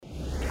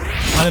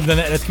Ħanibda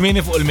neqret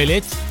kmini fuq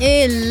il-miliet.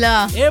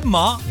 Illa.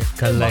 Imma,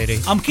 Kallajri.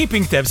 I'm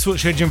keeping tabs fuq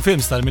xirġin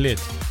films tal-miliet.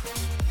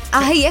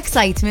 Jek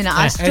sajt minna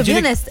 10, to be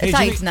honest,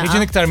 sajtna.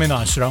 Iġin iktar minn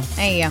 10.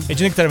 Ejja.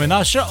 Iġin iktar minn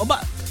 10,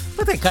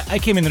 but I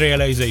came in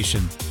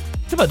realization.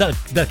 Tiba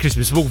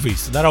dal-Christmas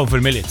movies, daraw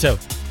fil-miliet, so.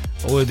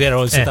 U they're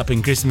all set up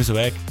in Christmas u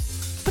għek.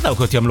 But daw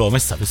kot jamlu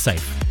issa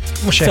fil-sajf.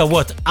 So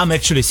what I'm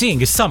actually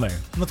seeing is summer,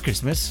 not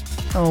Christmas.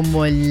 Oh,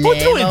 mulli. But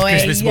ruined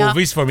Christmas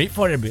movies for me,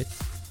 for a bit.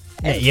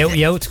 Jew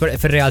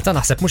fil-realtà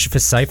naħseb mhux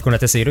fis-sajf kuna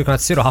tisiru, kuna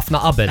tisiru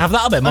ħafna qabel. Ħafna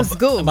qabel,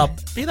 ma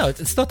you know,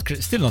 it's not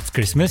still not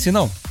Christmas, you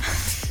know.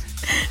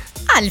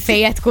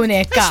 Għalfejja tkun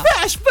ekka.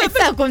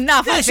 Issa kun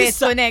nafa fejja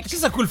tkun ekka.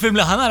 Xissa kull film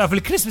li ħanara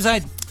fil-Christmas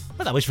għajt,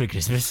 ma da mux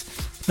fil-Christmas.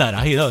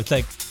 Nara, you know, it's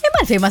like.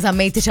 Imma fej ma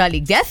zammejtix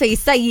għalik, di għalfej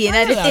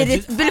jistajjina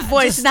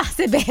bil-fors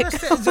naħsibek.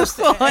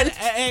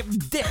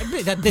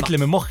 Dit li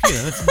minn moħħi.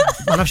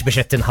 Ma nafx biex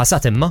qed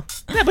tinħasat imma.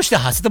 Ne, biex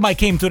taħasat, I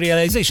came to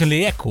realization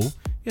li jekku,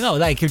 you know,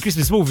 like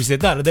il-Christmas movies li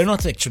dar, they're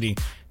not actually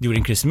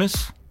during Christmas.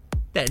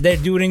 They're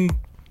during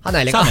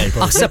Ħanajlek,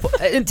 aħseb,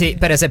 inti,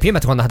 per eżempju,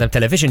 meta konna naħdem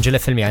television ġili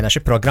filmi għajna xi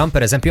program,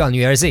 per eżempju, għal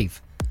New Year's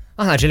Eve.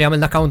 Aħna ġili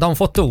għamilna countdown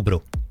f'Ottubru.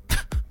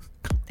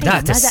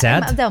 That is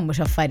sad. Ma dawn mux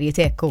affarijiet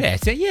ekku.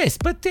 Yes,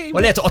 but... U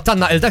li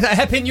għottanna il-dak,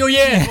 Happy New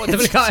Year!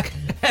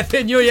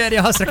 Happy New Year,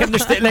 jħasra kem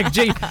nishtiqlek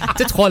ġi,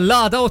 titħol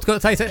lada u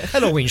tajt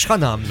Halloween,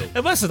 xħan għamlu.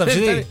 Basta tab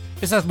ġili,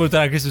 issa tmur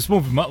tara Christmas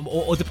movie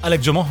u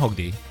tibqalek ġo moħħok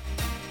di.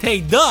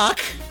 Tej dak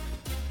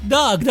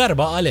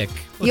darba għalek.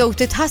 Jow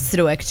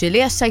titħassru actually,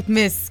 għaxajt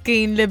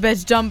miskin li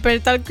best jumper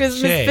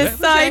tal-Christmas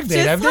fis-sajf.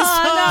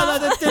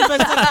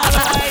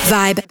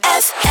 Vibe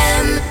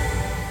FM.